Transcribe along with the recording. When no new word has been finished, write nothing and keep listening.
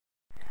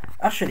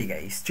Actually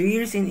guys, 3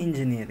 years in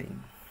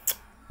engineering,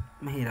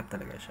 mahirap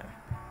talaga siya.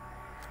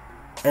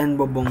 And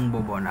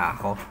bobong-bobo na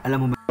ako. Alam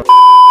mo ba?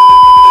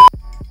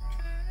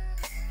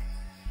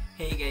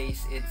 Hey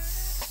guys, it's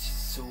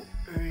so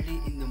early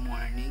in the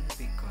morning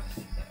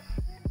because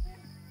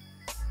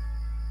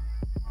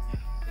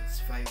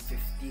it's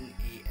 5:15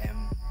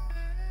 a.m.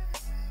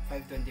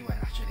 5:21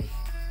 actually.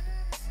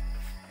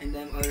 And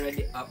I'm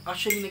already up.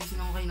 Actually, nagising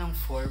ako kayo ng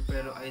 4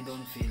 pero I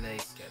don't feel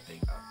like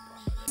getting up.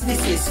 This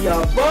is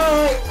your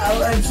boy,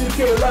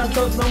 LN2K rank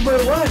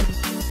number 1.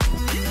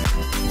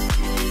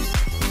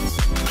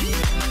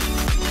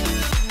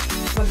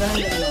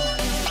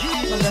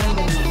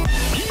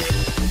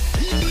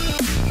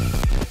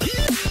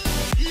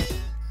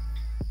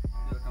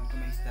 Welcome to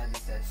my study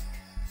desk.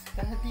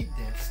 Study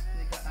desk?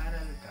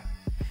 Nag-aaral ka?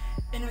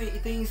 Anyway,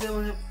 ito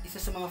yung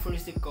isa sa mga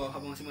first tip ko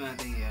habang simulan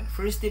natin ngayon.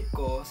 First tip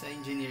ko sa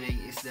engineering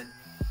is that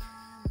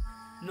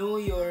know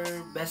your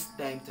best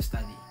time to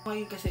study.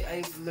 Ngayon kasi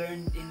I've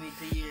learned in my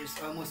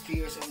almost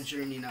 3 years of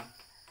journey na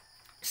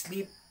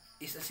sleep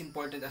is as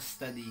important as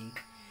studying.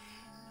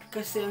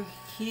 Kasi ang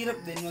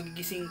hirap din,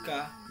 magigising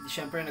ka,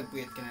 syempre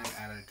nagpuyat ka na,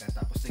 nag-aral ka,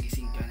 tapos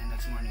nagising ka na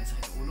next morning,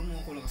 sakit ang ulo mo,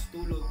 kulang ka sa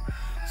tulog.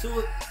 So,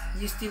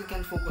 you still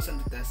can focus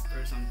on the test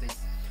or something.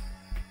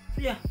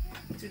 So yeah,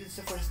 so that's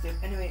the first step.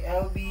 Anyway,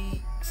 I'll be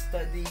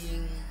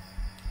studying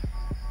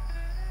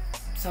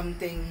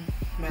something,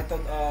 method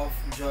of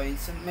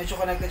joints. Medyo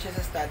connected siya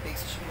sa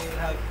statics. So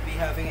we'll be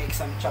having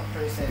exam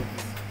chapter 7.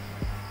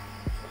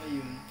 So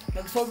ayun.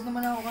 Nag-solve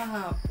naman ako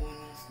kahapon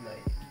ng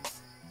slide.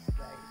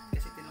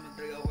 Kasi tinamad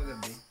talaga ako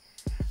kagabi.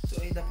 So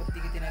ay dapat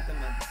di ka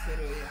tinatamad.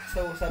 Pero yeah.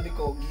 So sabi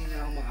ko, gising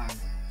na ako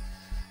maaga.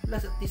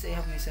 Plus at least I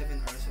have my 7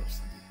 hours of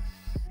sleep.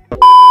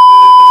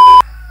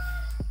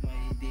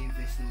 My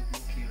Davis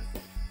notebook here.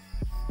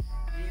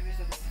 Davis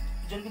notebook.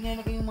 Diyan ko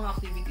nilagay yung mga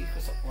activities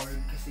ko sa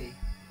org kasi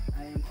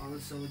I am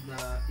also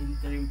the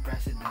interim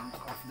president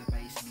of the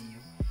PAISBU.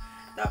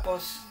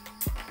 Tapos,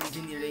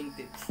 engineering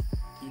tips.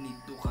 You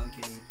need 2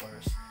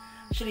 calculators.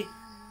 Actually,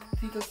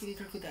 3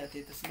 calculator ko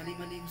dati, tapos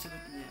mali-mali yung sagot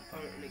niya.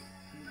 Or like,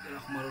 hindi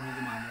ako marunong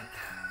gumamit.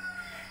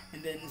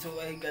 And then, so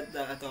I got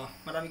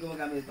marami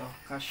gumagamit ito.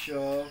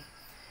 Casio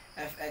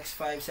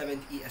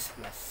FX570ES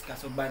Plus.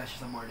 Kaso ba na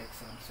siya sa board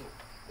exam. So,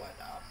 what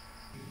up?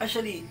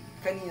 Actually,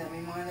 kanina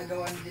may mga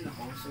nagawa din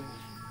ako. So,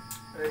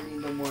 early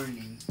in the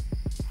morning,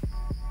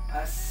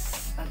 as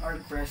an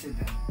org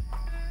president,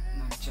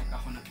 nag-check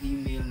ako ng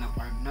email ng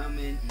org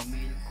namin,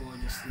 email ko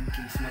just in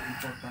case may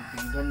important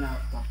yung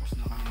ganap, tapos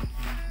nakalimutan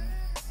ko.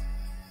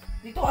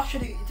 Dito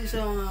actually, ito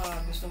sa mga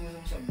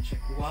gustong-gustong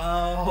subject.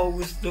 Wow!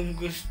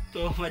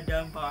 Gustong-gusto,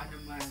 madam, baka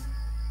naman.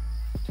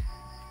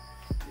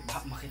 Diba,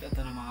 makita ito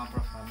ng mga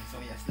prof namin.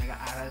 So yes,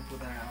 nag-aaral po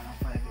talaga ako ng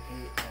 5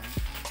 a.m.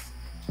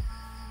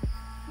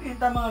 Yung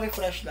tamang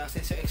refresh lang,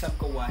 since yung exam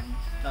ko 1,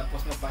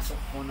 tapos magpasok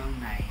ko ng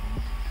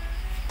 9.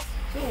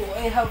 So,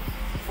 I have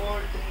 3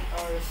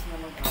 hours na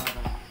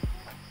mag-aaral.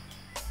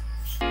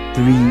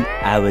 3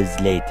 hours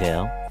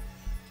later.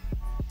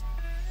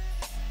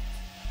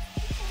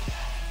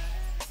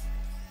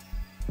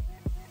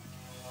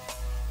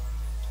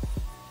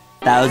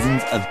 Thousands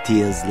of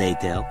tears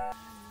later.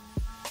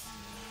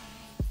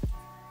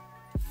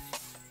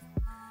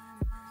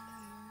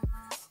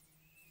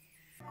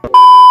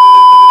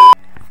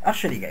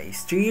 Actually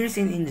guys, 3 years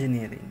in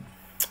engineering,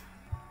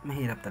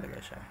 mahirap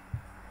talaga siya.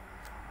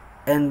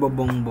 And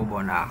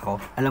bobong-bobo na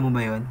ako. Alam mo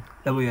ba yun?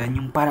 Alam mo yun?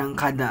 Yung parang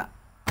kada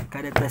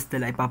test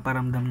nila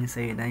ipaparamdam niya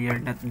sa'yo na you're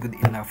not good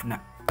enough,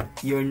 na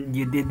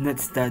you did not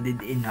study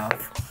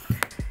enough.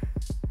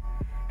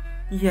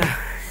 Yeah,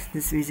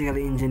 that's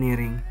basically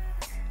engineering.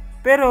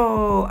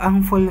 Pero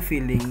ang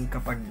fulfilling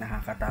kapag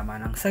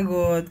nakakatama ng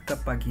sagot,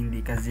 kapag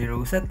hindi ka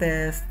 0 sa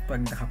test,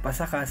 pag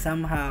nakapasa ka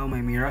somehow, may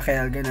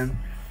miracle, ganun.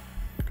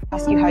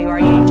 Ask you how you are,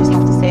 you just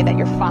have to say that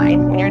you're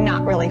fine when you're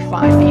not really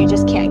fine, but you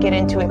just can't get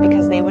into it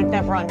because they would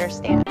never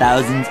understand.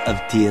 Thousands of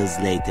tears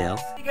later.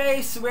 Hey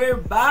guys, we're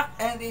back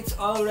and it's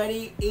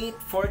already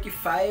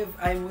 8:45.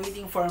 I'm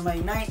waiting for my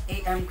 9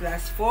 a.m.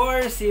 class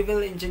for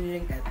Civil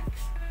Engineering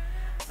Ethics.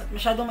 At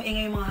masyadong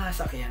maingay yung mga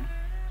sasakyan.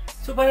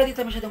 So para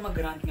dito masyadong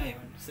mag-rant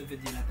ngayon sa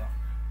video na to.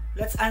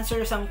 Let's answer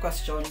some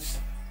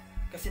questions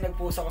kasi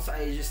nag-post ako sa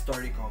IG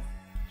story ko.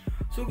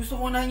 So gusto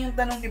ko na yung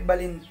tanong ni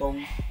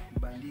Balintong.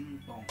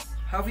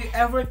 Have you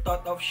ever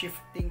thought of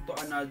shifting to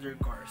another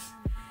course?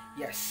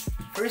 Yes.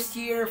 First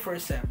year,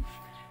 first sem.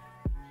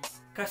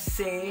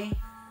 Kasi,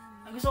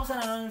 ang gusto ko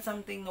sana nun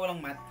something na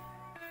walang math.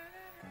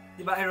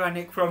 Diba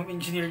ironic from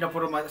engineering na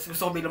puro math,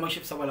 gusto ko bilang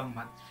mag-shift sa walang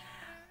math.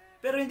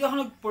 Pero hindi ako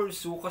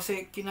nag-pursue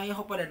kasi kinaya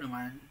ko pala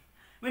naman.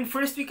 I mean,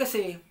 first week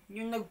kasi,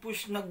 yung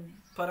nag-push,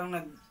 parang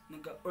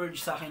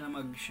nag-urge sa akin na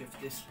mag-shift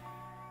is,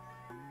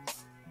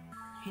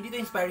 hindi to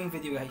inspiring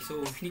video guys,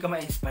 so hindi ka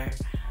ma-inspire.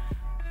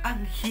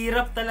 Ang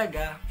hirap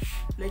talaga,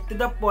 like to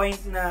the point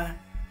na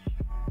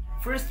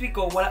first week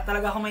ko, wala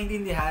talaga akong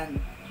maintindihan.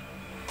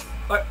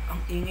 Or, ang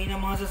ingay ng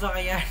mga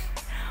sasakyan.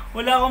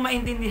 Wala akong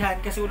maintindihan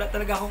kasi wala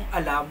talaga akong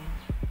alam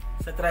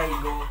sa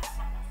trigo.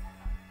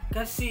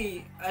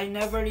 Kasi I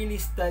never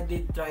really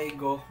studied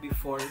trigo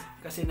before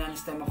kasi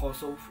non-STEM ako.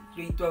 So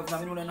grade 12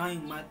 namin wala na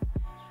yung math.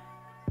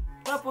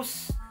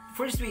 Tapos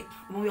first week,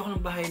 umuwi ako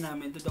ng bahay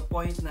namin to the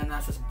point na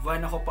nasa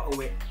van ako pa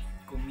uwi,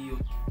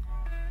 commute.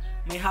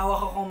 May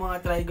hawak akong mga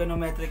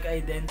trigonometric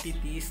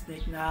identities,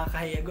 like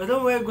nakakahiya.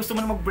 Gusto mo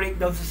na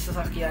mag-breakdown sa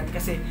sasakyan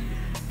kasi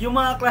yung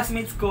mga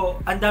classmates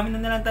ko, ang dami na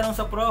nilang tanong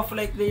sa prof,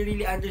 like they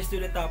really understood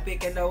the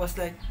topic, and I was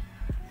like,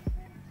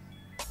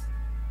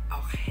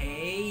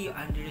 okay, you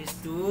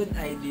understood,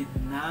 I did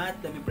not.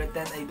 Let me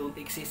pretend I don't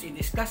exist in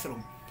this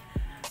classroom.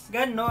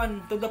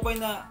 Ganon, to the point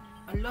na,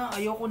 ala,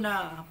 ayoko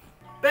na.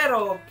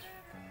 Pero,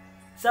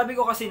 sabi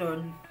ko kasi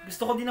nun,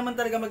 gusto ko din naman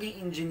talaga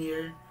maging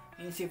engineer,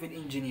 yung civil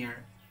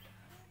engineer.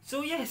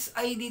 So yes,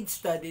 I did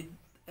studied,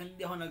 and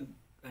di ako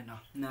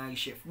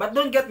nag-shift. But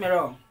don't get me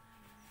wrong,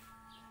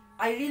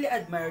 I really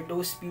admire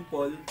those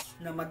people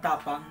na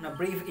matapang, na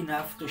brave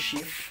enough to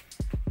shift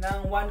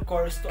ng one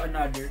course to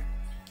another.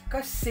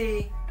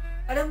 Kasi,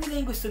 alam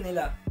nila yung gusto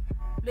nila.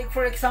 Like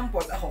for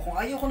example, ako, kung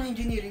ayaw ko ng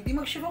engineering, di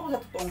mag-shift ako sa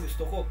totoong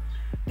gusto ko.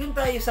 Doon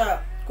tayo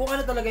sa kung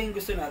ano talaga yung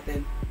gusto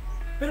natin.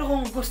 Pero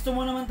kung gusto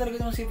mo naman talaga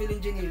ng civil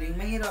engineering,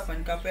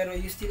 mahirapan ka, pero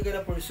you still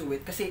gotta pursue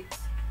it. Kasi,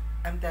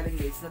 I'm telling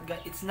you,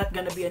 it's not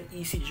gonna be an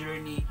easy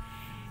journey.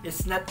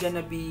 It's not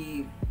gonna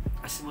be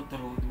a smooth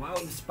road. Wow,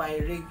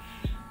 inspiring.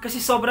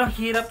 Kasi sobrang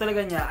hirap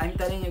talaga niya. I'm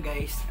telling you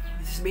guys,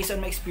 this is based on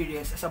my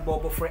experience as a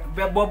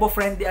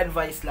bobo-friendly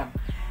advice lang.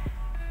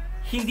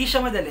 Hindi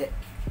siya madali.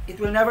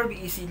 It will never be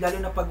easy, lalo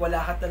na pag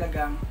wala ka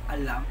talagang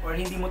alam or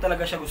hindi mo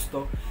talaga siya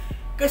gusto.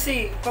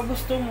 Kasi pag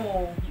gusto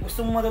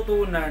mo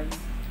matutunan,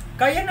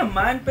 kaya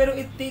naman, pero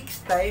it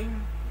takes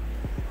time.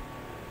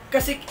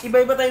 Kasi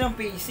iba-iba tayo ng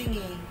pacing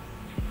eh.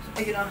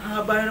 Ayun, ang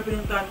haba na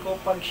pinuntahan ko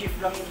pag shift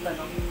lang yung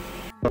tanong.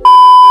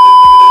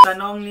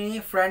 Tanong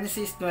ni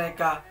Francis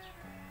Nueca.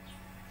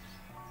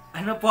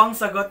 Ano po ang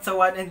sagot sa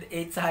 1 and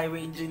 8 sa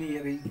highway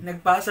engineering?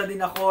 Nagpasa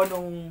din ako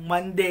nung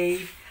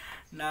Monday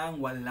ng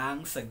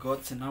walang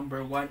sagot sa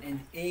number 1 and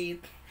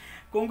 8.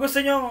 Kung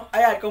gusto nyo,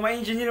 ayan, kung may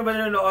engineer ba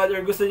nanonood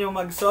or gusto nyo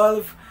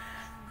mag-solve,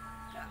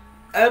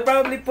 I'll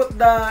probably put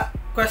the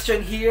question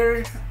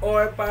here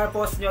or para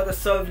post nyo, to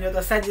solve nyo,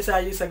 to send nyo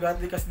sa yung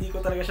sagot because di ko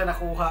talaga siya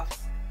nakuha.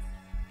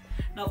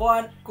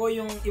 Nakuha ko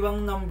yung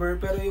ibang number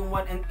pero yung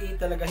 1 and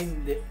 8 talaga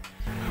hindi.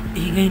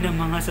 Ingay ng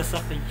mga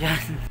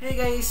sasakyan. Hey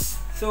guys,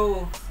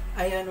 so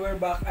ayan, we're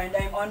back and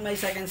I'm on my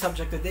second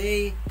subject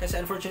today kasi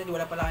unfortunately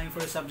wala pala kaming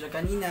first subject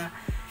kanina.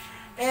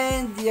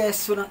 And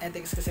yes, walang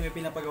ethics kasi may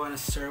pinapagawa na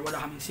si sir.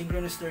 Wala kaming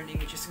synchronous learning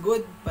which is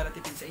good para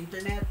tipid sa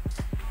internet.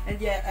 And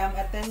yeah, I'm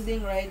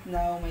attending right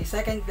now my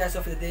second class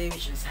of the day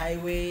which is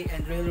highway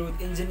and railroad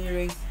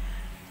engineering.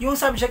 Yung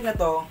subject na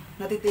to,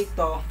 natitake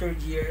to third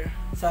year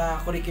sa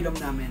curriculum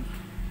namin.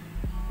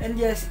 And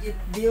yes, it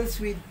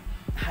deals with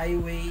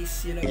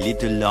highways, you know. A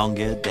little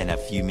longer than a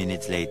few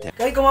minutes later.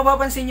 Kaya kung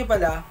mapapansin nyo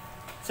pala,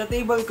 sa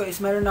table ko is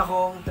meron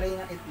akong tray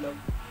ng itlog.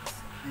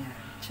 Ayan.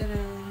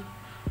 Tcharam!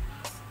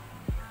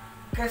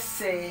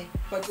 Kasi,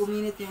 pag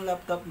uminit yung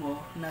laptop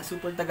mo, na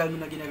super tagal mo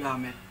na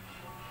ginagamit,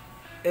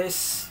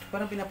 is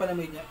parang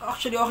pinapalamig niya.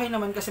 Actually, okay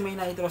naman kasi may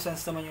nitro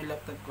sense naman yung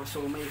laptop ko.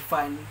 So, may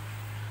fan.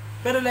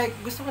 Pero like,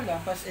 gusto ko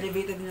lang, pas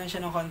elevated din lang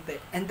siya ng konti.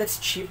 And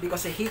that's cheap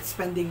because I hate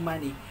spending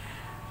money.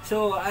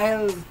 So,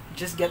 I'll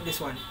just get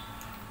this one.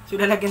 So,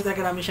 lalagyan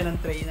talaga namin siya ng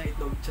tray na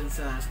itlog dyan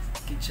sa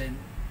kitchen.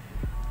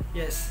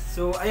 Yes.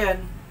 So,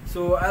 ayan.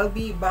 So, I'll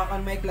be back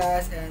on my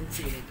class and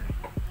see you later.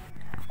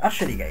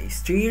 Actually,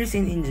 guys, 3 years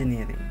in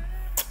engineering.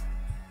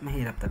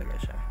 Mahirap talaga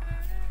siya.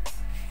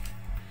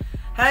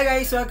 Hi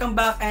guys! Welcome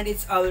back and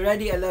it's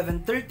already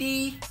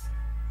 11:30.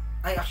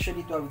 Ay,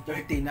 actually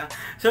 12:30 na.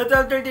 So,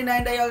 12:30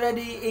 na and I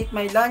already ate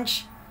my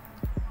lunch.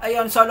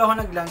 Ayun, solo ako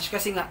nag-lunch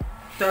kasi nga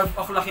 12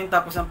 o'clock yung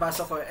tapos ng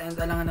pasok ko and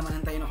alangan naman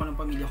hantayin ako ng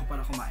pamilya ko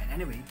para kumain.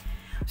 Anyway,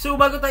 so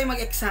bago tayo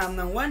mag-exam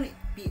ng 1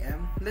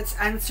 PM, let's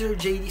answer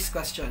JD's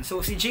question.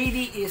 So si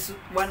JD is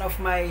one of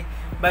my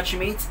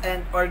batchmates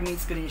and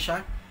orgmates ko rin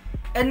siya.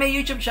 And may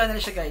YouTube channel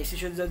siya guys.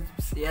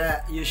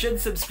 You should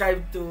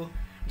subscribe to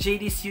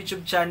JD's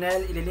YouTube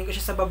channel. Ililink ko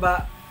siya sa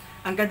baba.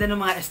 Ang ganda ng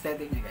mga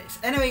aesthetic niya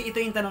guys. Anyway, ito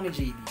yung tanong ni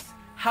JD.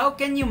 How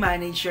can you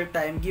manage your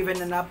time given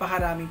na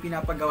napakaraming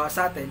pinapagawa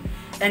sa atin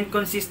and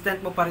consistent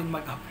mo pa rin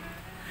mag-upload?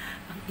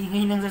 Ang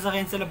ingay ng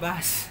sasakyan sa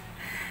labas.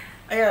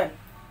 Ayun.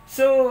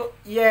 So,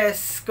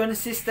 yes,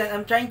 consistent.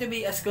 I'm trying to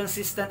be as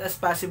consistent as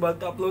possible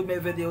to upload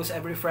my videos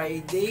every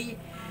Friday.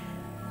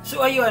 So,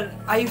 ayun.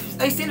 I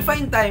still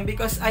find time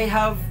because I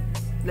have,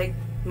 like,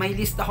 may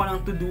list ako ng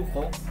to-do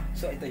ko.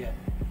 So, ito yun.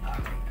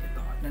 Okay,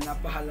 ito. Na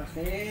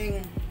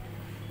napakalaking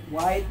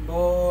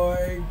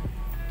whiteboard.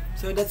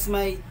 So, that's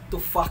my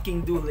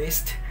to-fucking-do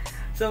list.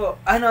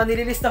 So,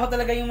 nililista ko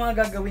talaga yung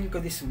mga gagawin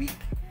ko this week.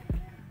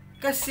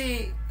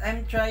 Kasi,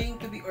 I'm trying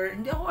to be,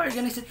 hindi ako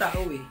organized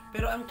tao eh.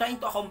 Pero I'm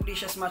trying to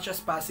accomplish as much as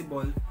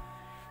possible.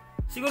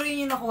 Siguro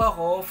yun yung nakuha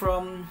ko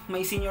from my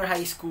senior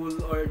high school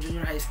or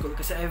junior high school.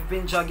 Kasi I've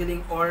been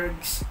juggling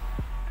orgs,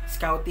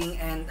 scouting,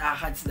 and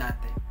ACADS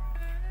dati.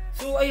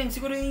 So, ayun,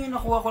 siguro yun yung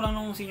nakuha ko lang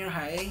nung senior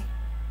high.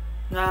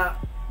 Na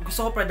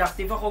gusto ko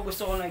productive ako,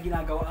 gusto ko na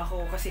ginagawa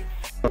ako kasi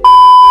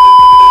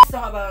let's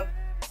talk about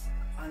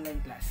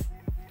online class.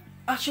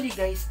 Actually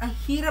guys, ang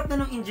hirap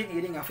na ng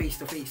engineering face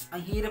to face.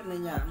 Ang hirap na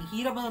niya. Ang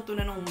hirap na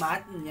natunan ng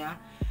math niya.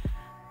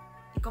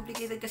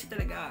 Complicated kasi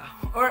talaga.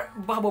 Or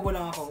baka bobo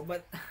lang ako,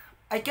 but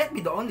I can't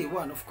be the only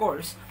one, of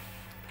course.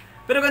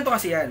 Pero ganito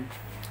kasi yan.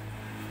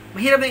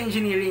 Mahirap na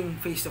engineering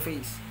face to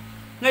face.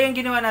 Ngayon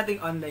ginawa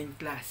nating online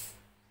class.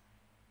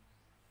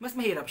 Mas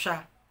mahirap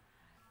siya.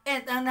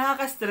 And ang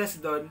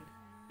nakaka-stress doon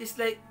is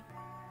like,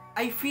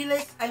 I feel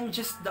like I'm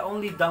just the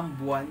only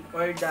dumb one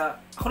or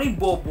ako rin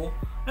bobo.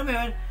 Alam mo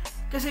yun?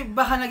 Kasi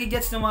baka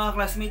nagigets ng mga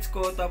classmates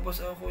ko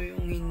tapos ako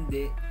yung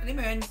hindi. Alam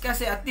mo yun?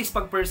 Kasi at least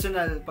pag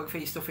personal, pag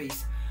face to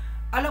face,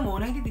 alam mo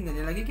na hindi din na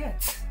nila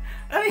nagigets.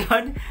 Alam mo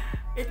yun?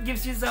 It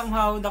gives you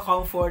somehow the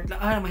comfort na,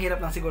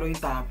 mahirap lang siguro yung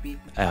topic.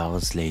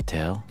 Hours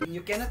later.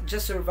 You cannot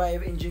just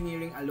survive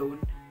engineering alone.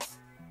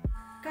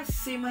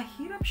 Kasi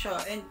mahirap siya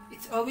and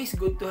it's always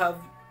good to have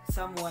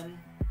someone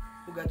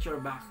who got your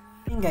back.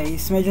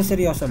 Guys, medyo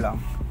seryoso lang.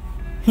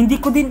 Hindi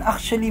ko din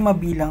actually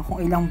mabilang kung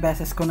ilang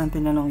beses ko nang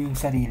tinanong yung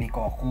sarili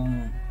ko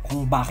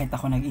kung bakit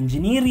ako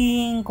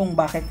nag-engineering, kung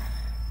bakit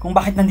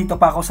nandito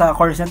pa ako sa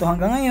course na to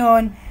hanggang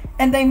ngayon.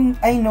 And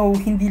I know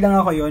hindi lang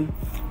ako yon.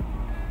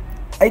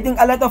 I think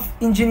a lot of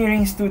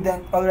engineering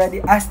students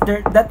already asked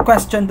that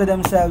question to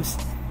themselves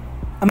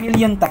a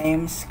million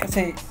times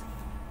kasi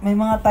may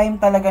mga time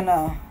talaga na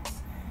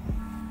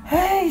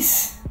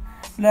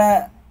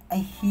ay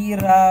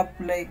hirap,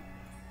 like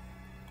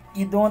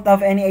you don't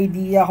have any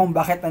idea kung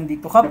bakit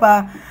nandito ka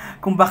pa,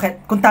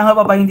 kung tama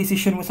pa ba yung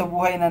decision mo sa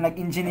buhay na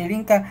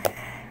nag-engineering ka.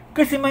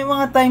 Kasi may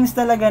mga times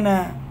talaga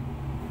na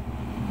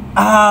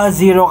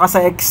zero ka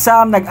sa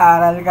exam,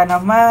 nag-aral ka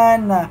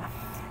naman,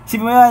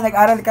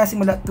 nag-aral ka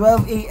simula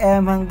 12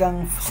 a.m.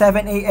 hanggang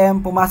 7 a.m.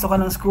 pumasok ka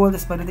ng school,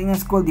 tapos pagdating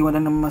ng school, di mo na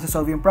naman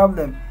masasolve yung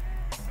problem.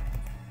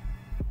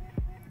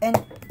 And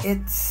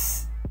it's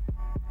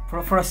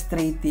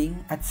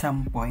frustrating at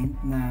some point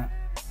na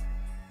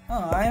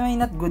am I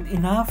not good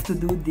enough to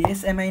do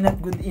this? Am I not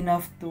good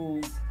enough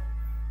to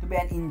be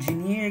an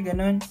engineer?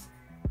 Ganun.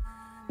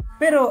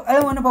 Pero,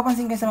 alam mo,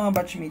 napapansin kayo sa mga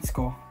batchmates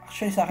ko,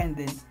 actually sa akin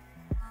din,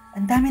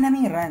 ang dami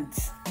naming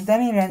rants. Ang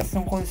daming rants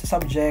tungkol sa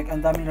subject, ang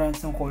daming rants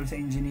tungkol sa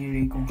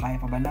engineering, kung kaya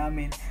pa ba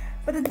namin.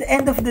 But at the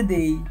end of the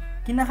day,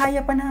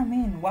 kinakaya pa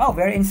namin. Wow,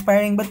 very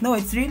inspiring, but no,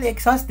 it's really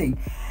exhausting.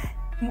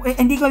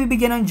 Hindi ko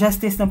bibigyan ng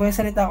justice na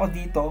pagsalita ko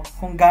dito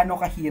kung gaano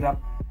kahirap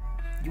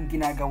yung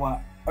ginagawa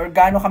or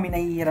gaano kami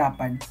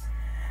nahihirapan.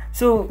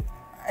 So,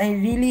 I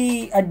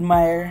really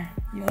admire,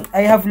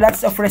 I have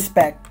lots of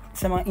respect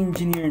sa mga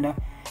engineer na.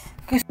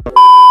 Kasi,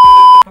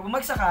 pag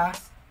bumagsak ka,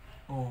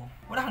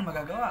 wala kang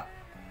magagawa.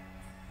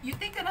 You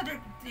take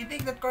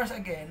that course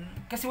again,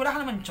 kasi wala ka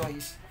naman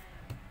choice.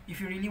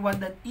 If you really want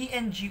that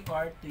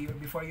ENGR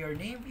before your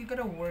name, you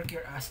gotta work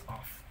your ass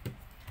off.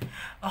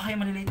 Okay,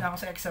 malilate na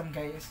ako sa exam,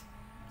 guys.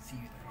 See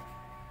you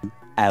there.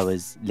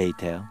 Hours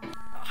later.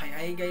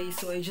 Okay,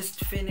 guys, so I just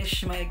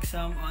finished my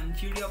exam on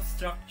theory of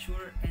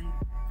structure and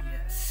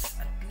yes,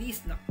 at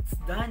least it's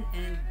done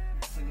and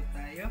nakasagot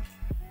tayo.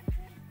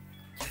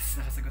 Yes,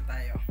 nakasagot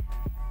tayo.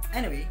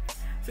 Anyway,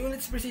 so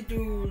let's proceed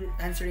to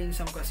answering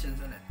some questions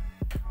ulit.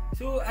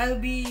 So, I'll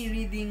be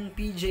reading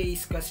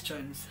PJ's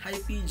questions. Hi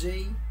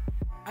PJ,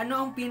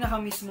 ano ang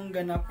pinaka-miss mong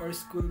ganap or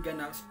school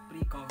ganap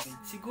pre-COVID?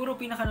 Siguro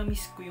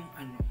pinaka-miss ko yung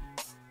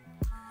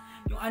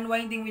yung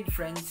unwinding with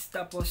friends,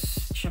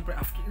 tapos syempre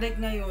after, like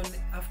ngayon,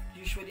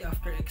 usually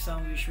after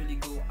exam, we usually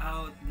go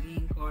out,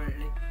 drink, or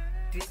like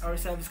treat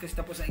ourselves kasi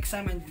tapos sa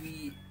exam and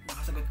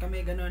nakasagot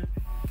kami, ganun.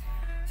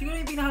 Siguro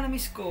yung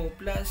pinaka-miss ko,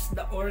 plus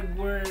the org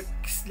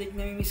works, like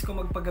nami-miss ko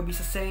magpagabi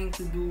sa seng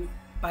to do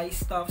pie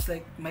stuffs,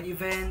 like my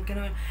event,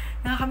 ganun.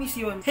 Nakakamiss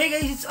yun. Hey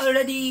guys, it's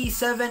already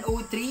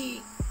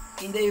 7:03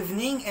 in the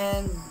evening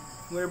and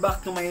we're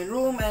back to my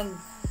room and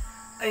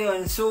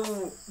ayun, so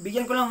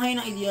bigyan ko lang kayo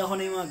ng idea ko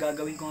na yung mga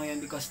gagawin ko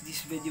ngayon because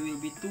this video will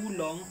be too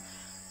long.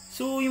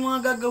 So yung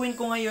mga gagawin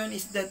ko ngayon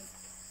is that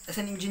as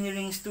an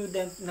engineering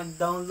student,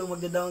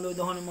 magda-download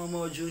ako ng mga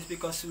modules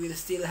because we'll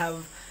still have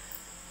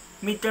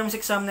midterms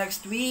exam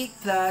next week,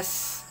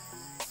 plus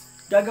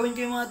gagawin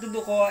ko yung mga to-do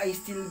ko. I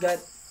still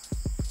got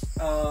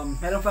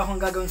meron pa akong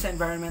gagawin sa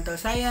environmental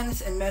science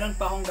and meron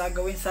pa akong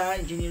gagawin sa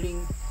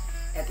engineering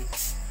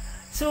ethics.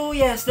 So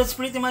yes, that's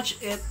pretty much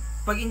it.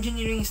 Pag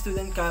engineering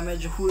student ka,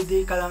 medyo whole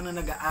day ka lang na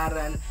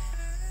nag-aaral,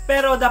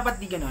 pero dapat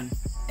di ganon.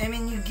 I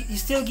mean, you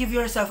still give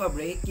yourself a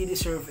break, you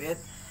deserve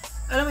it.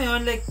 Alam mo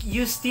yun, like,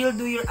 you still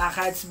do your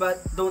ACADS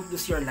but don't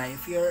lose your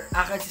life. Your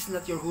ACADS is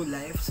not your whole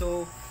life,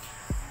 so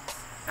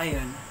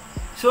ayun.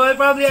 So I'll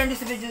probably end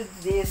this video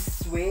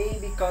this way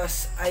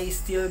because I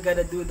still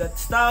gotta do that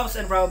stuff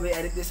and probably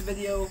edit this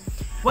video.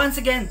 Once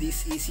again,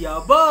 this is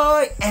your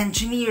boy,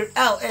 Engineer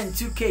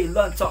LN2K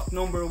Long Talk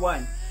number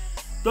 1.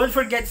 Don't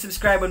forget to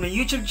subscribe on my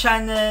YouTube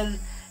channel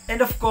and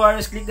of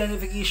course, click the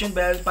notification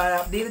bell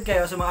para updated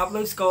kayo sa mga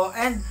uploads ko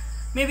and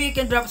maybe you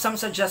can drop some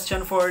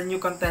suggestion for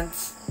new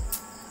contents.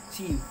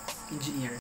 See you, Engineer.